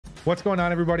What's going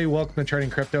on, everybody? Welcome to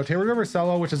Trading Crypto. Today we're going over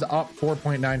Celo, which is up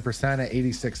 4.9% at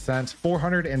 86 cents,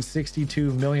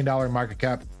 $462 million market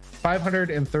cap,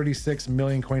 536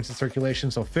 million coins in circulation.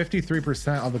 So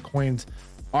 53% of the coins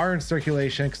are in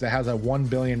circulation because it has a 1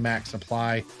 billion max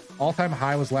supply. All-time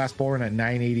high was last bull run at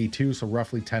 982, so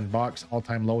roughly 10 bucks.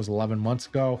 All-time low was 11 months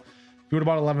ago. If you would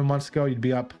about 11 months ago, you'd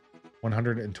be up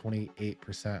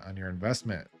 128% on your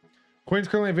investment. Coins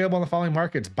currently available in the following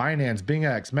markets: Binance,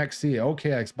 BingX, MEXC,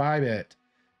 OKX, Bybit,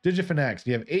 DigiFinex.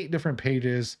 You have 8 different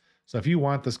pages. So if you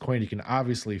want this coin, you can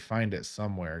obviously find it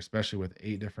somewhere, especially with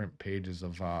 8 different pages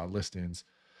of listings.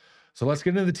 So let's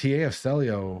get into the TA of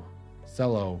Celo.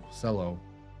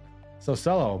 So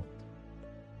Celo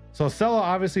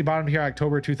obviously bottomed here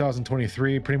October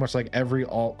 2023, pretty much like every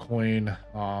altcoin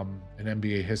in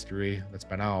NBA history that's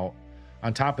been out.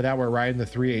 On top of that, we're riding the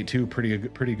 382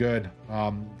 pretty good.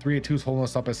 382 is holding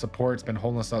us up as support. It's been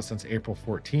holding us up since April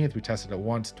 14th. We tested it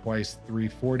once, twice, 3,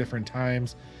 4 different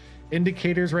times.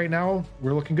 Indicators right now,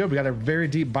 we're looking good. We got a very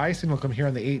deep buy signal come here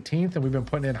on the 18th, and we've been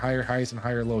putting in higher highs and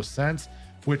higher lows since,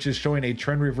 which is showing a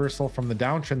trend reversal from the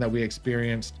downtrend that we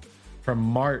experienced from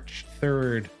March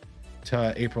 3rd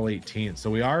to April 18th.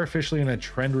 So we are officially in a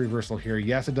trend reversal here.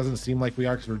 Yes, it doesn't seem like we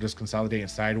are because we're just consolidating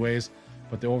sideways,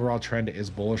 but the overall trend is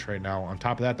bullish right now. On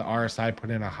top of that, the RSI put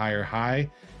in a higher high,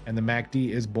 and the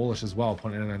MACD is bullish as well,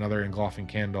 putting in another engulfing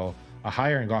candle, a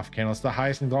higher engulfing candle. It's the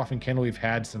highest engulfing candle we've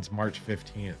had since March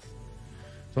 15th.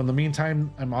 So in the meantime,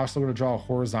 I'm also going to draw a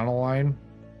horizontal line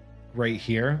right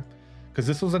here, because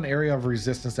this was an area of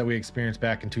resistance that we experienced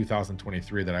back in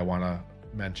 2023 that I want to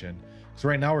mention. So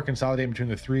right now we're consolidating between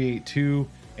the 382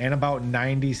 and about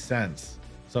 90 cents.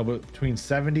 So between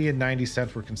 70 and 90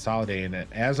 cents, we're consolidating it.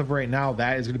 As of right now,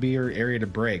 that is going to be your area to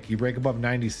break. You break above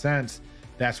 90 cents,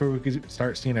 that's where we could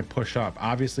start seeing it push up.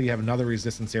 Obviously, you have another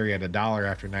resistance area at $1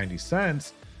 after 90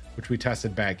 cents, which we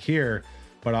tested back here.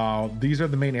 But these are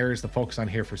the main areas to focus on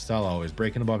here for Celo. Is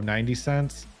breaking above 90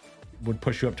 cents would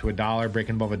push you up to $1.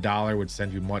 Breaking above $1 would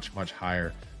send you much, much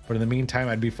higher. But in the meantime,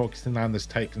 I'd be focusing on this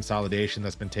tight consolidation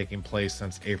that's been taking place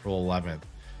since April 11th.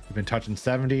 You've been touching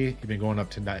 70, you've been going up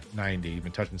to 90. You've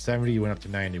been touching 70, you went up to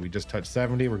 90. We just touched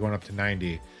 70, we're going up to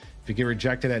 90. If you get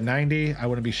rejected at 90, I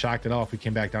wouldn't be shocked at all if we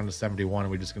came back down to 71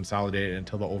 and we just consolidated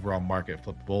until the overall market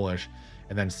flipped bullish,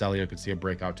 and then Celo could see a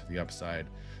breakout to the upside.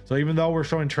 So even though we're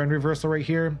showing trend reversal right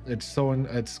here,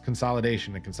 it's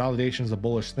consolidation, and consolidation is a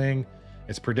bullish thing.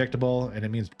 It's predictable, and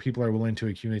it means people are willing to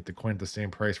accumulate the coin at the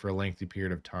same price for a lengthy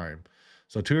period of time.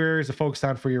 So 2 areas to focus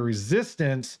on for your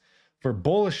resistance for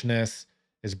bullishness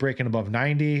is breaking above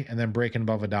 90 and then breaking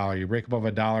above $1. You break above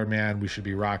 $1, man, we should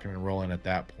be rocking and rolling at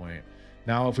that point.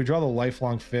 Now, if we draw the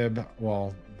lifelong fib,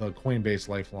 well, the Coinbase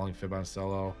lifelong fib on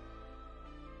Celo,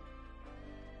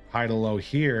 high to low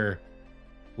here,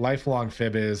 lifelong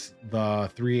fib is the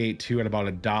 382 at about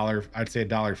 $1. I'd say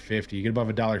 $1.50. You get above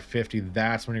 $1.50,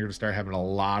 that's when you're going to start having a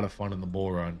lot of fun in the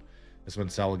bull run. That's when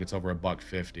Celo gets over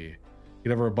 $1.50.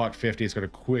 Get over $1.50, it's going to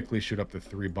quickly shoot up to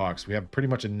 $3. We have pretty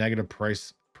much a negative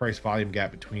price volume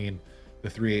gap between the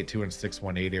 382 and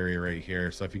 618 area right here.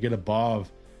 So if you get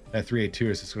above that 382,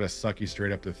 it's just going to suck you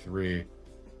straight up to 3.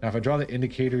 Now, if I draw the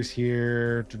indicators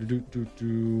here,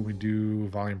 we do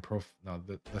volume profile. No,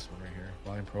 this one right here,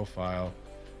 volume profile.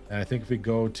 And I think if we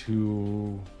go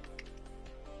to,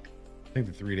 I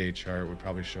think the 3-day chart would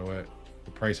probably show it.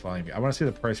 The price volume gap. I want to see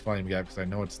the price volume gap because I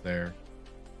know it's there.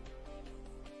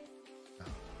 No,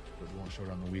 but it won't show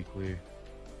it on the weekly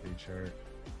day chart.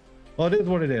 Well, it is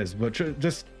what it is, but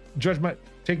just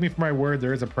take me for my word.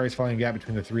 There is a price volume gap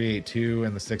between the 382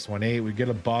 and the 618. We get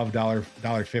above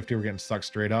 $1.50, we're getting sucked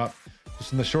straight up.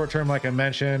 Just in the short term, like I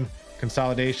mentioned,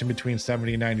 consolidation between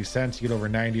 70 and 90 cents. You get over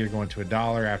 90, you're going to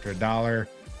 $1 after $1,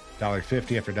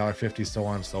 $1.50 after $1.50, so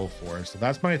on and so forth. So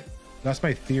that's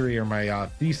my theory, or my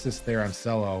thesis there on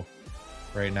Celo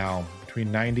right now, between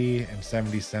 90 and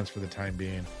 70 cents for the time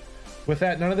being. With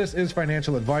that, none of this is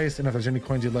financial advice, and if there's any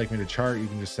coins you'd like me to chart, you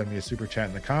can just send me a super chat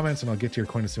in the comments and I'll get to your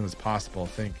coin as soon as possible.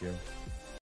 Thank you.